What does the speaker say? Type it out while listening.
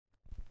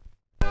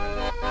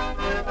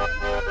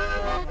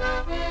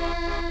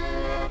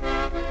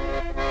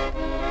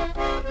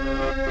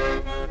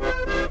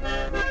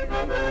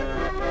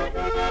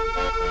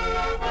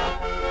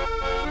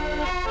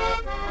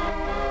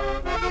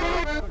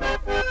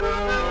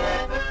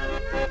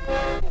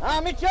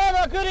Come each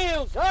other, good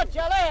eels. Watch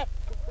your left.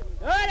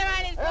 A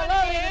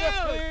lovely bit of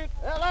food.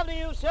 A lovely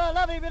eel, sir.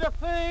 Lovely bit of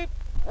food.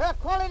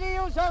 Quality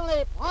eels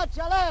only. Watch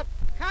your left.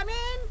 Come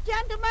in,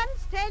 gentlemen.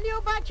 Tell you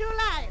about your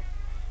life.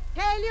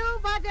 Tell you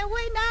about the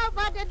winner,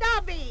 about the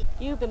derby.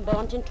 You've been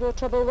born into a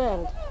troubled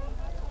world,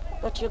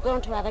 but you're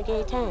going to have a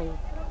gay time.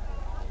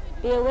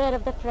 Be aware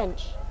of the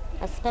French,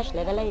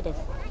 especially the ladies.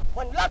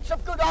 When lots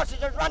of good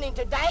horses are running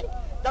today,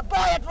 the boy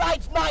that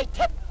rides my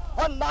tip,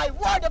 on my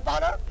word of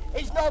honour,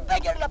 is no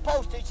bigger than a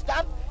postage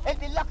stamp. He'll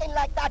be looking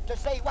like that to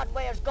say what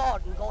way is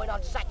Gordon going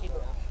on Saturday.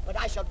 But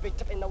I shall be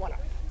tipping the winner.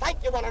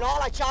 Thank you one and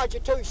all. I charge you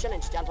 2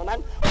 shillings,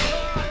 gentlemen.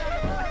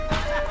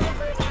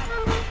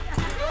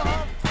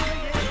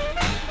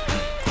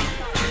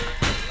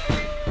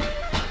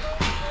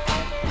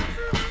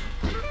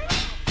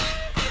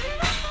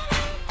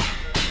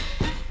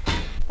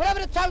 Whatever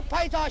the tote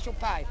pays, I shall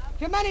pay.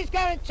 Your money's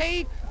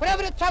guaranteed.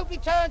 Whatever the tote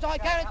returns, I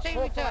guarantee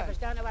returns.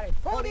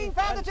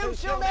 £14 the 2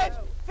 shillings,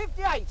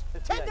 58.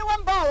 10 to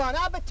 1 bar on,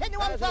 but 10 to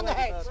 1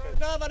 thunderheads.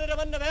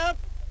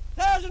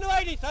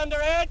 1,080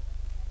 thunderhead.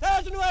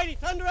 1,080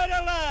 thunderhead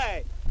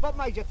only. Bob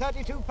Major,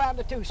 £32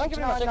 to 2, Thank you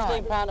very much.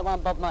 £16 to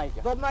 1, Bob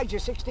Major. Bob Major,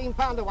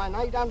 £16 to 1,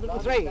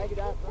 803.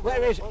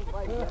 Where is it?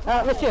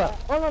 Monsieur,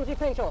 all on the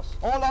French horse.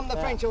 All on the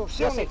French horse.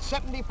 Soon it's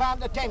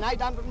 £70 to 10,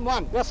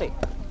 801. Merci.